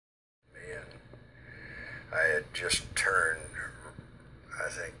I had just turned, I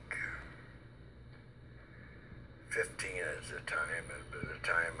think, 15 at the time, and by the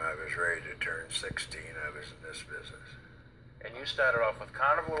time I was ready to turn 16, I was in this business. And you started off with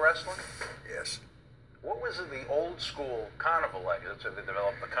Carnival wrestling? Yes. What was the old school Carnival like? That's where they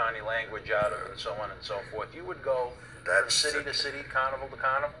developed the Carney language out of, and so on and so forth. You would go from city to city, carnival to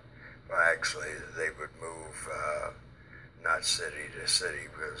carnival? Well, actually, they would move not city to city,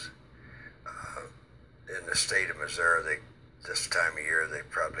 because in the state of Missouri, this time of year, they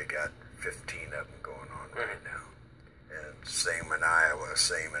probably got 15 of them going on right now. And same in Iowa,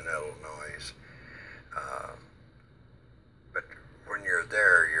 same in Illinois. But when you're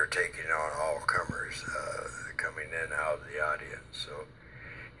there, you're taking on all comers coming in out of the audience. So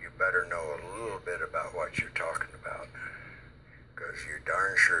you better know a little bit about what you're talking about, because you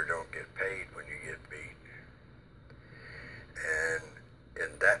darn sure don't get paid when you get beat. And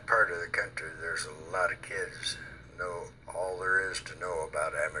in that part of the country, there's a lot of kids know all there is to know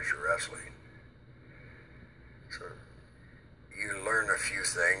about amateur wrestling. So you learn a few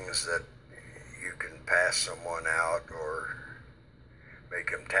things that you can pass someone out or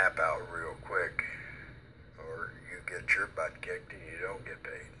make them tap out real quick, or you get your butt kicked and you don't get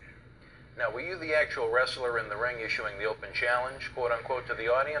paid. Now, were you the actual wrestler in the ring issuing the open challenge, quote unquote, to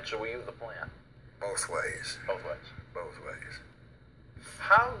the audience, or were you the plant? Both ways. Both ways. Both ways.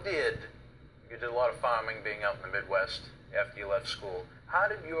 How did, you did a lot of farming being out in the Midwest after you left school, how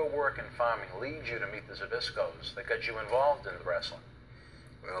did your work in farming lead you to meet the Zabiscos that got you involved in the wrestling?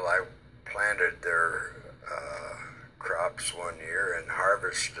 Well, I planted their crops one year and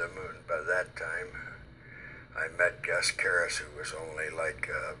harvested them, and by that time I met Gus Karras, who was only like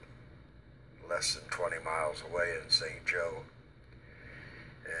less than 20 miles away in St. Joe.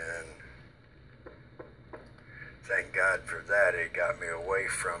 And thank God for that. It got me away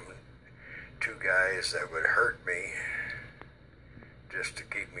from two guys that would hurt me just to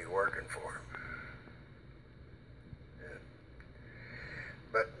keep me working for them.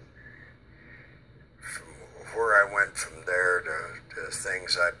 But from where I went from there to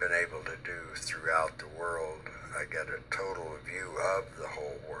things I've been able to do throughout the world, I got a total view of the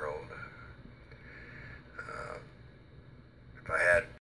whole world. If I had